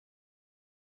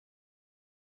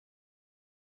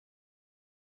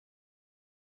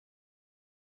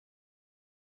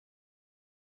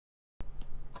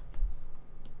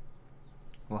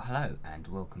Well, hello and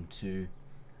welcome to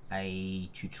a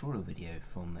tutorial video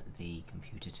from the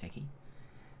Computer Techie,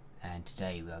 and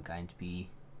today we are going to be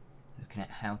looking at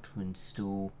how to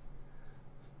install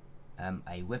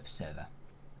a web server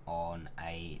on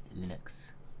a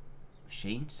Linux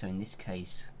machine. So in this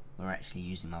case we're actually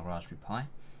using my Raspberry Pi,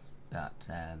 but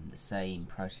the same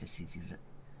process is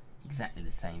exactly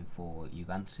the same for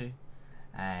Ubuntu,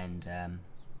 and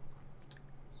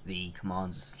the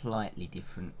commands are slightly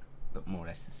different but more or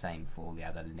less the same for the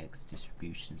other Linux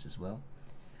distributions as well.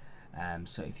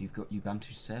 So if you've got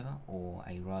Ubuntu server or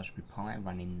a Raspberry Pi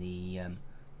running the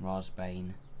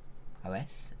Raspbian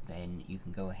OS, then you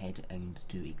can go ahead and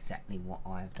do exactly what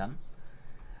I've done.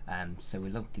 So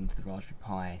we're logged into the Raspberry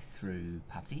Pi through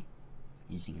Patchy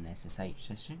using an SSH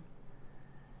session,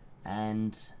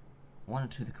 and one or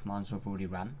two of the commands I've already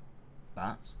run,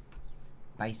 but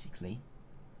basically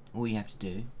all you have to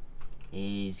do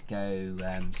is go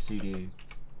sudo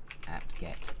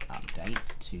apt-get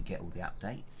update to get all the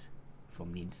updates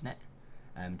from the internet.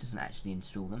 It doesn't actually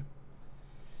install them,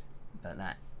 but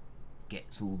that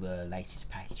gets all the latest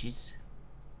packages.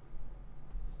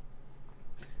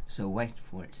 So we'll wait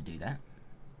for it to do that.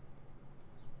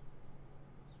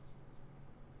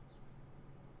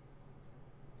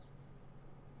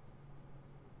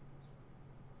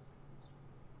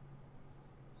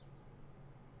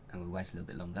 And we'll wait a little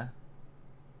bit longer.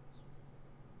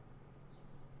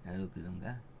 A little bit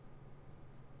longer.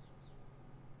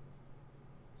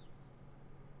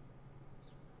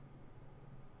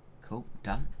 Cool,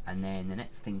 done. And then the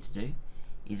next thing to do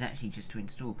is actually just to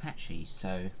install Patchy.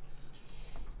 So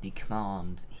the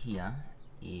command here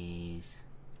is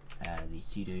the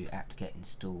sudo apt-get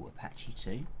install Apache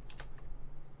 2.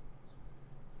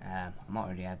 I might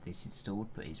already have this installed,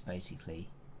 but it's basically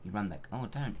you run that. Oh,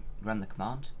 don't run the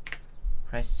command.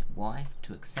 Press Y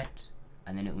to accept,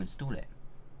 and then it will install it.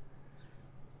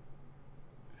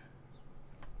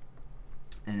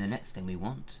 And the next thing we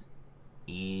want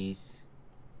is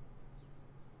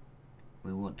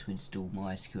we want to install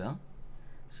MySQL.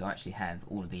 So I actually have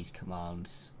all of these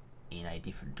commands in a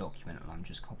different document, and I'm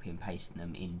just copy and pasting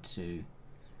them into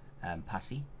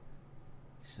Patchy.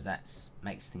 So that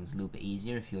makes things a little bit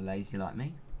easier if you're lazy like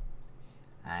me,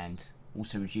 and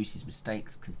also reduces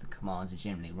mistakes because the commands are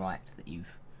generally right that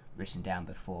you've written down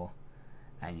before,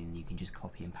 and then you can just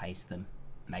copy and paste them,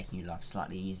 making your life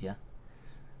slightly easier.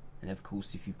 And of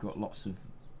course, if you've got lots of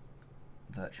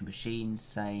virtual machines,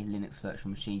 say Linux virtual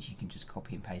machines, you can just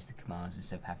copy and paste the commands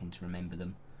instead of having to remember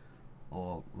them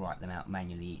or write them out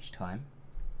manually each time.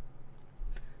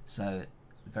 So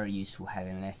very useful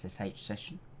having an SSH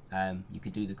session. You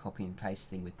could do the copy and paste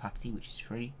thing with Patchy, which is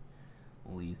free,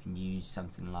 or you can use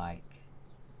something like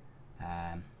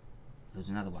there's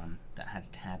another one that has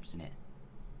tabs in it.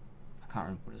 I can't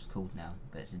remember what it's called now,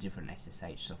 but it's a different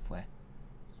SSH software.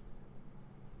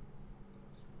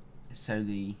 So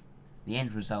the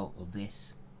end result of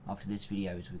this, after this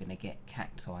video, is we're going to get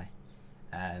Cacti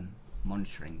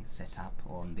monitoring set up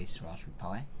on this Raspberry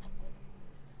Pi.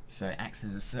 So it acts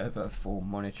as a server for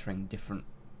monitoring different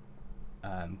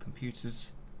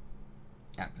computers,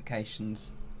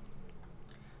 applications,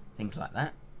 things like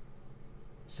that.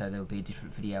 So there will be a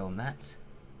different video on that.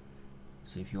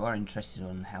 So if you are interested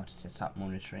on how to set up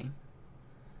monitoring,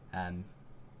 then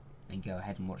go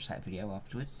ahead and watch that video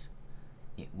afterwards.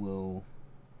 It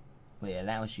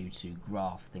allows you to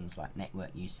graph things like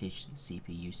network usage and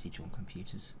CPU usage on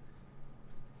computers.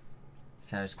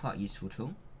 So it's quite a useful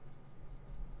tool.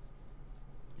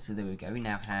 So there we go, we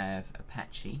now have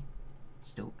Apache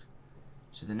installed.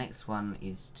 So the next one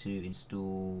is to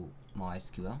install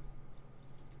MySQL.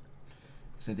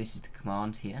 So this is the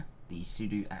command here, the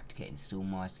sudo apt-get install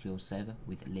mysql-server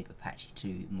with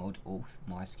libapache2 mod auth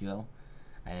mysql,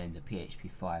 and the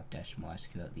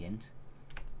php5-mysql at the end.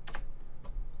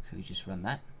 So we just run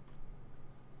that.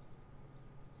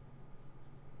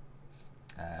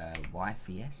 Y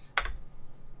for yes.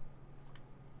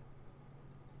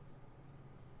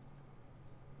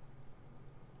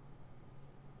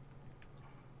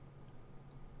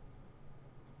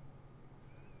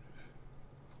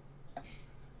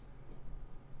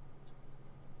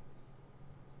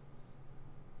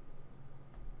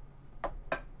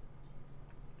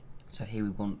 So here we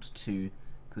want to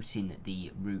put in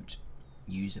the root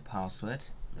user password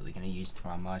that we're going to use for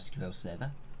our MySQL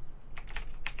server.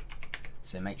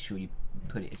 So make sure you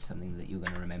put it as something that you're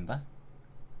going to remember.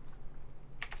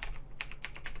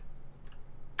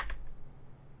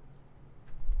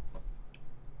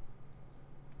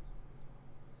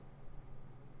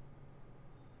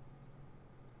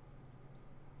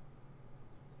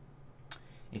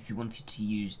 If you wanted to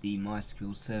use the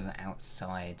mysql-server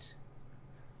outside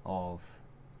of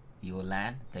your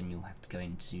LAN, then you'll have to go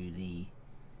into the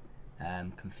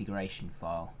configuration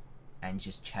file and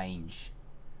just change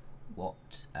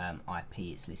what IP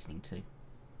it's listening to.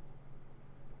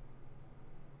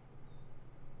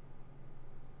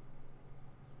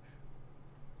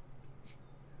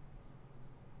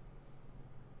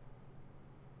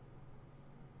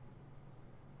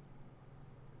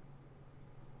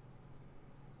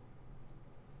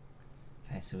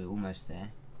 Okay, so we're almost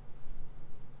there.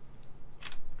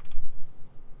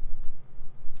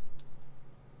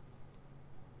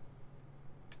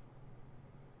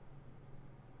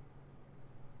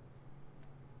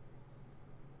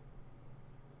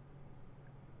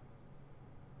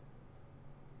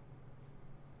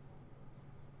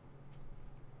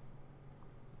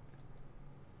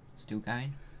 Still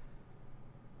going?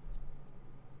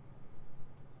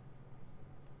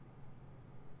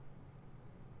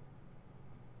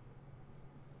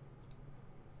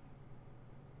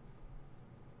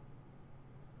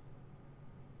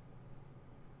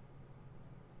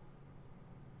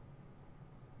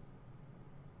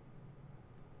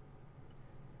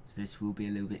 So this will be a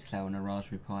little bit slow on a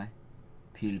Raspberry Pi,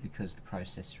 purely because the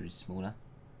processor is smaller.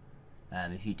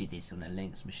 If you did this on a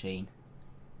Linux machine,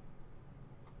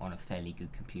 on a fairly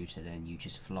good computer, then you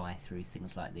just fly through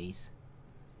things like these.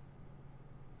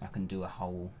 I can do a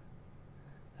whole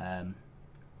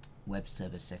web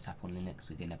server setup on Linux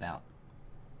within about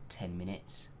 10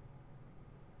 minutes,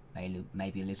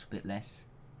 maybe a little bit less.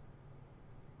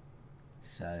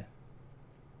 So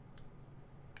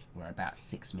we're about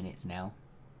 6 minutes now.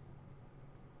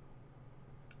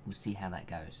 We'll see how that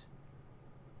goes.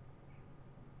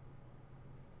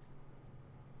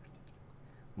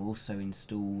 We'll also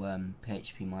install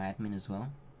phpmyadmin as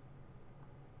well,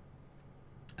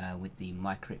 with the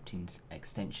mycrypt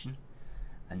extension,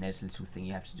 and there's a little thing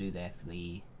you have to do there for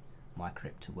the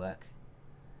mycrypt to work.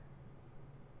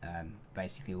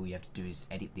 Basically all you have to do is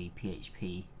edit the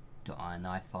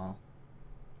php.ini file.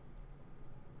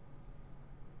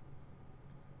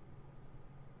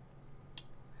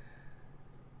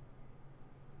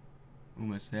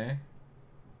 Almost there.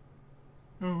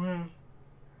 Oh wow.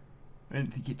 I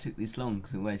didn't think it took this long,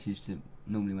 because always used to,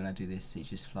 normally when I do this it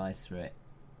just flies through it.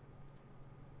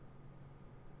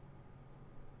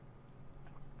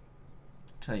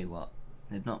 Tell you what,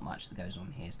 there's not much that goes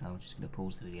on here, so I'm just going to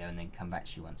pause the video and then come back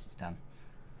to you once it's done.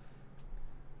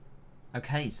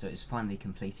 Okay, so it's finally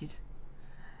completed,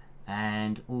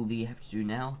 and all that you have to do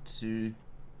now to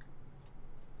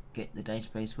get the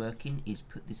database working is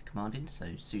put this command in, so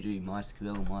sudo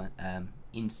mysql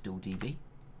install db.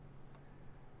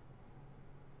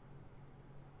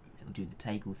 It'll do the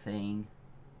table thing,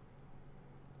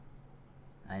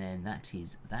 and then that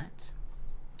is that.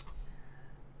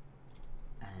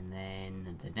 And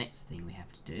then the next thing we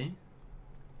have to do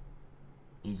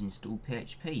is install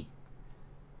PHP.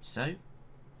 So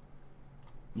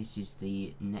this is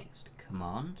the next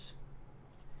command.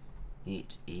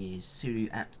 It is sudo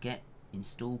apt-get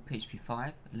install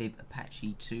php5 lib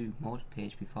apache 2 mod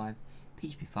php5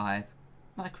 php5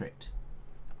 mycrypt.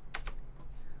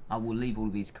 I will leave all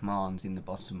of these commands in the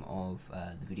bottom of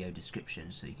the video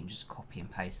description, so you can just copy and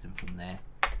paste them from there.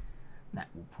 That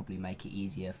will probably make it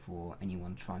easier for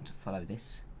anyone trying to follow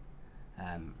this,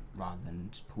 rather than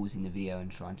just pausing the video and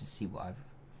trying to see what I've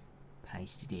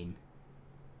pasted in.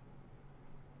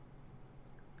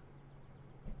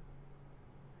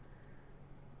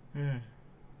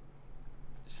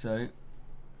 So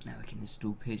now we can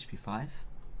install php5.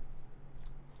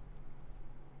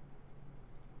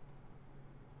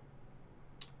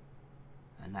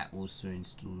 And that also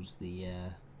installs the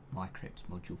mycrypt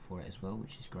module for it as well,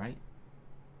 which is great.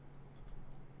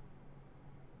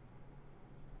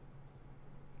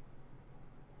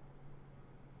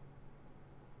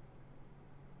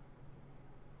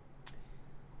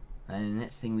 And the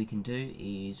next thing we can do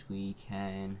is we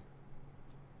can,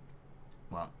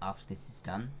 well, after this is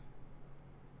done,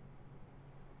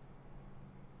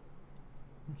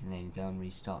 we can then go and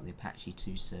restart the Apache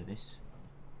 2 service.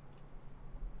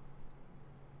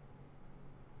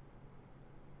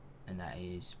 And that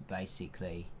is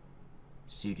basically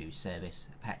sudo service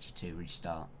Apache 2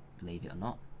 restart, believe it or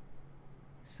not.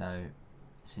 So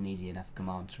it's an easy enough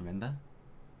command to remember.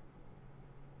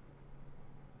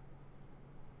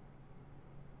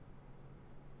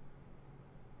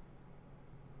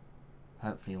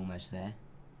 Hopefully almost there.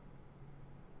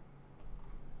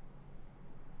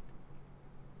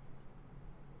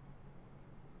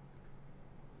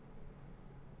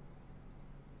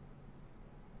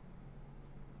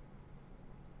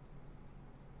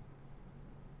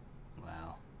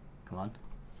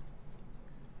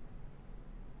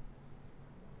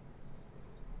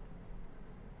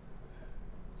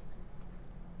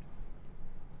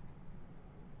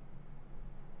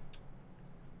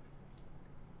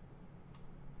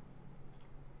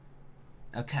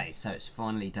 Okay, so it's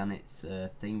finally done its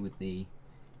thing with the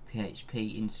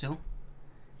PHP install.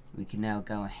 We can now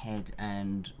go ahead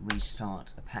and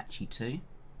restart Apache 2.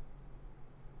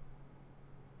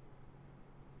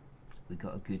 We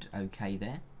got a good OK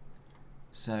there.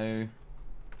 So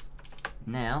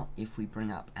now if we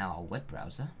bring up our web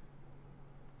browser,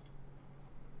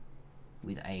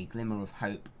 with a glimmer of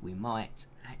hope, we might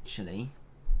actually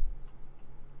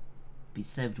be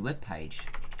served a web page.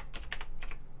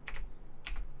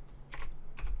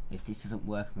 If this doesn't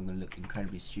work, I'm going to look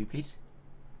incredibly stupid.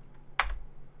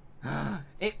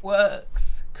 It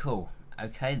works! Cool.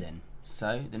 Okay then.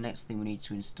 So the next thing we need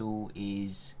to install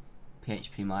is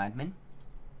phpmyadmin.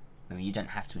 I mean, you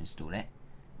don't have to install it,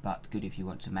 but good if you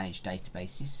want to manage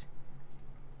databases.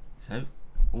 So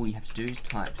all you have to do is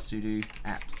type sudo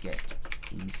apt-get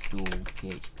install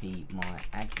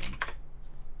phpmyadmin,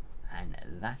 and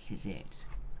that is it.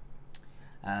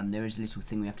 There is a little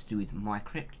thing we have to do with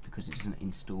mycrypt because it doesn't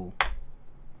install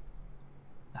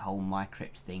the whole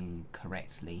mycrypt thing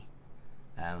correctly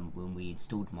when we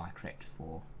installed mycrypt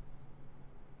for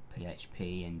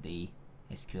PHP and the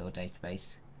SQL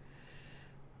database.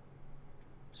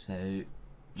 So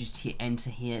just hit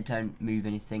enter here, don't move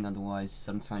anything, otherwise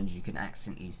sometimes you can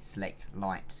accidentally select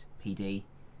light PD,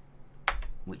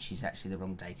 which is actually the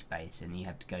wrong database, and you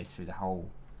have to go through the whole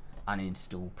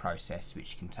uninstall process,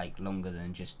 which can take longer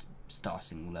than just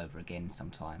starting all over again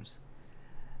sometimes.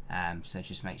 So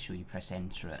just make sure you press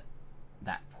enter at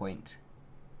that point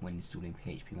when installing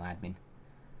phpmyadmin.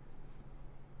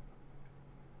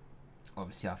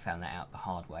 Obviously I found that out the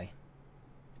hard way,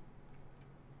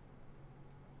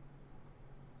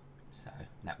 so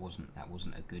that wasn't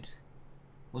a good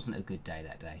day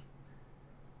that day.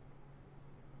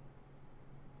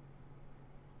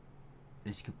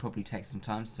 This could probably take some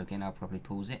time, so again I'll probably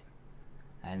pause it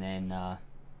and then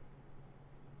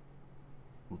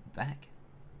we'll be back.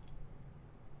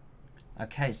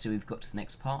 Okay, so we've got to the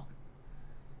next part.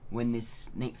 When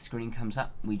this next screen comes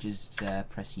up, we just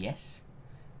press yes.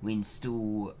 We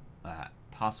install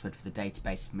password for the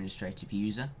database administrative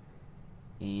user.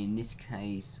 In this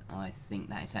case, I think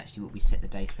that is actually what we set the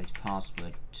database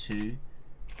password to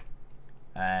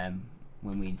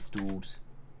when we installed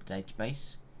the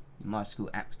database.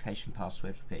 MySQL application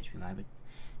password for phpmyadmin.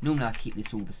 Normally I keep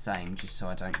this all the same just so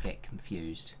I don't get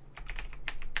confused,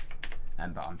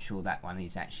 but I'm sure that one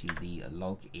is actually the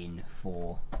login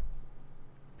for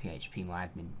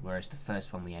phpmyadmin, whereas the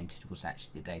first one we entered was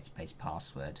actually the database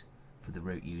password for the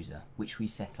root user, which we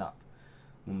set up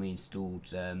when we installed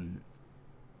the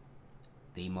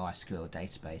MySQL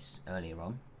database earlier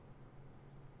on.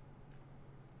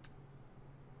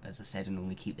 As I said, I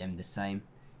normally keep them the same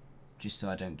just so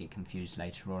I don't get confused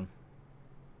later on.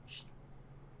 Just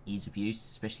ease of use,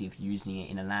 especially if you're using it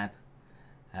in a lab.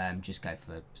 Just go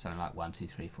for something like 1, 2,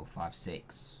 3, 4, 5,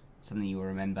 6, something you'll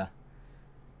remember.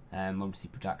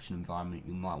 Obviously production environment,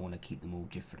 you might want to keep them all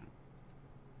different,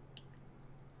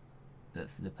 but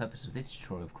for the purpose of this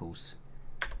tutorial, of course,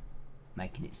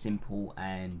 making it simple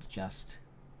and just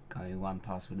going with one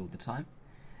password all the time.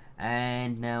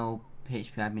 And now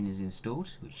phpmyadmin is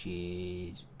installed, which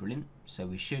is brilliant, so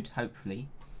we should hopefully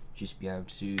just be able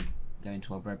to go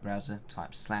into our web browser,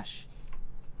 type /phpmyadmin.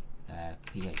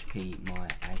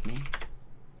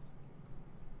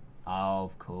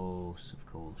 Of course,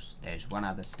 there's one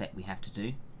other step we have to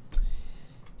do.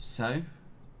 So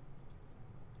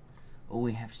all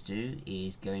we have to do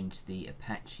is go into the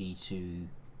Apache 2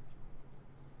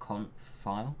 conf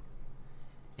file.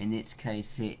 In this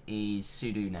case it is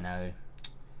sudo nano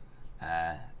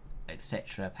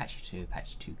etc Apache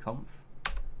 2 conf.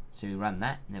 So we run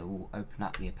that and it will open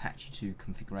up the Apache 2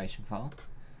 configuration file.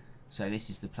 So this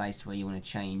is the place where you want to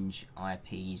change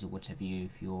IPs or whatever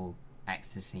if you're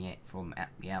accessing it from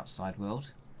the outside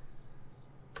world.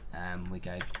 We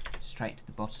go straight to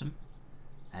the bottom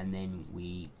and then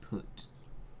we put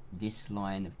this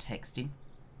line of text in,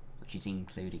 which is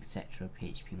include etc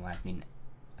phpmyadmin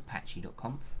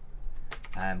apache.conf.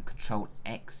 Control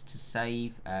X to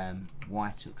save,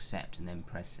 Y to accept, and then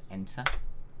press enter.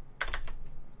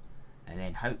 And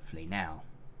then hopefully now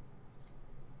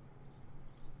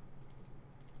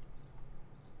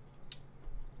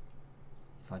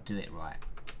if I do it right,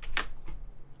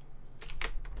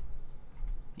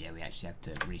 yeah, we actually have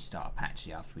to restart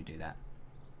Apache after we do that.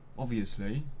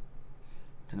 Obviously,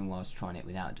 don't know why I was trying it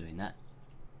without doing that.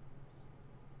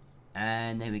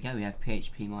 And there we go, we have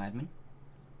phpmyadmin.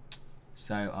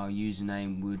 So our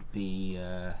username would be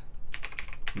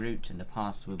root and the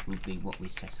password would be what we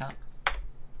set up.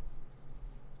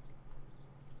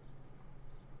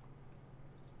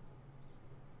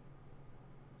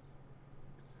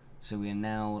 So we are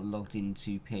now logged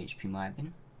into PHP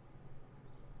Myadmin,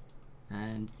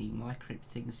 and the mycrypt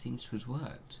thing seems to have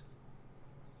worked.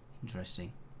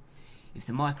 Interesting. If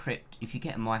you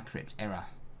get a mycrypt error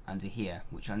under here,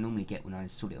 which I normally get when I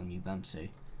install it on Ubuntu,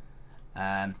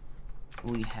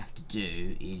 all you have to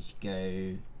do is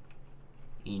go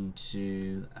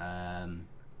into so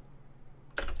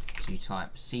you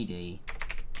type cd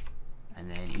and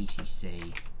then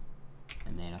etc,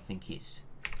 and then I think it's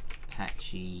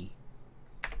Patchy.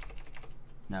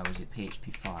 No, is it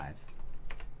PHP 5?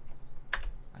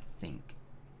 I think.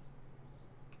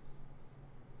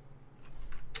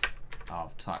 Oh,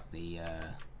 I've typed the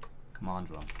command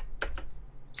wrong.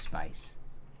 Space.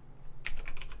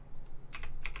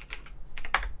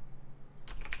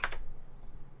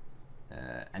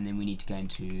 And then we need to go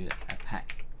into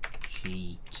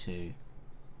Apache 2.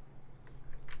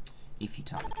 If you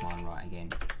type the command right again.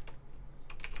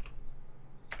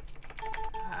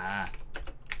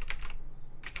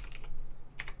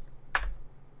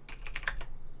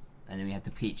 And then we have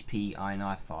the PHP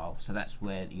ini file, so that's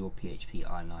where your PHP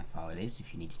ini file is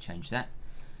if you need to change that.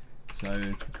 So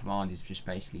the command is just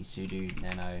basically sudo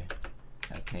nano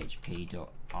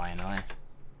php.ini,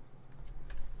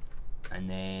 and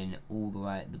then all the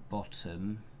way at the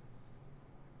bottom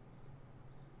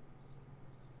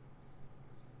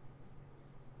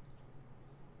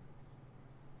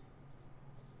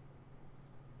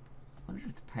I wonder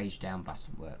if the page down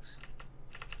button works.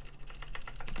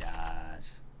 It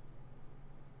does.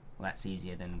 Well, that's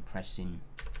easier than pressing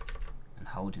and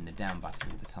holding the down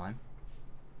button all the time.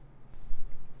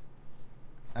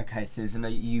 Okay, so as a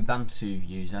Ubuntu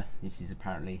user, this is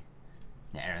apparently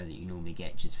the error that you normally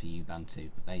get just for Ubuntu,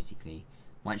 but basically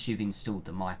once you've installed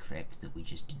the mycrypt that we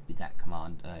just did with that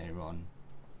command earlier on,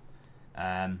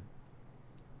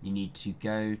 you need to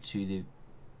go to the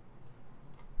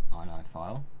ini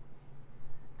file,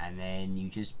 and then you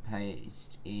just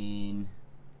paste in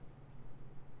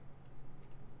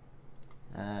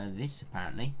this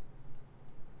apparently,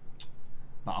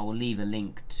 but I will leave a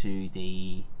link to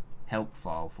the help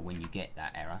file for when you get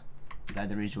that error, though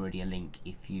there is already a link.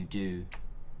 If you do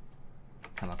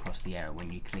come across the error,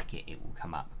 when you click it, it will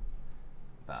come up,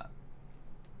 but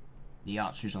the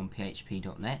answer is on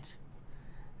php.net,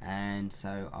 and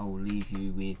so I will leave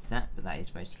you with that. But that is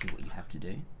basically what you have to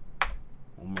do,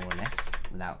 or more or less,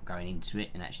 without going into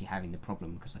it and actually having the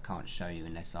problem, because I can't show you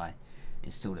unless I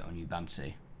install it on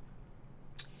Ubuntu.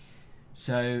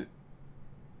 So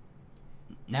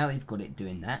now we've got it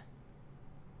doing that,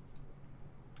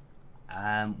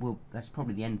 well, that's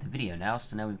probably the end of the video now.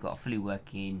 So now we've got a fully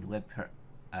working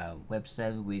web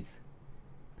server with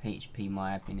php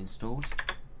myadmin installed,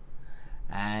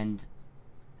 and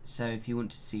so if you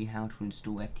want to see how to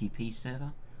install FTP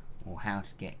server, or how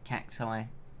to get Cacti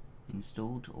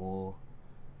installed, or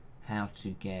how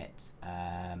to get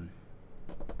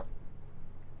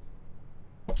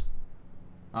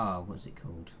what's it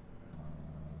called,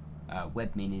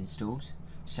 webmin installed.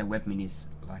 So webmin is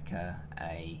like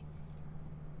a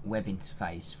web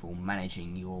interface for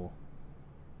managing your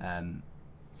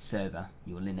server,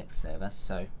 your Linux server,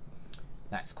 so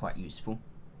that's quite useful.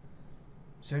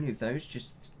 So any of those,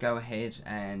 just go ahead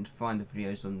and find the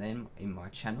videos on them in my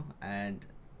channel, and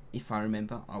if I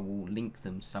remember, I will link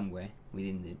them somewhere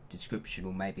within the description,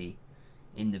 or maybe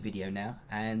in the video now,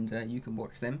 and you can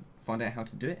watch them, find out how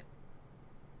to do it.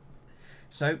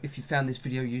 So if you found this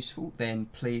video useful, then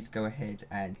please go ahead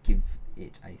and give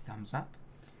it a thumbs up.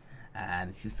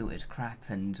 If you thought it was crap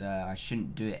and I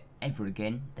shouldn't do it ever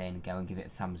again, then go and give it a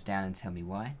thumbs down and tell me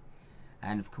why.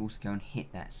 And of course, go and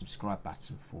hit that subscribe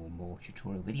button for more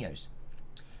tutorial videos.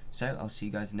 So I'll see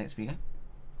you guys in the next video.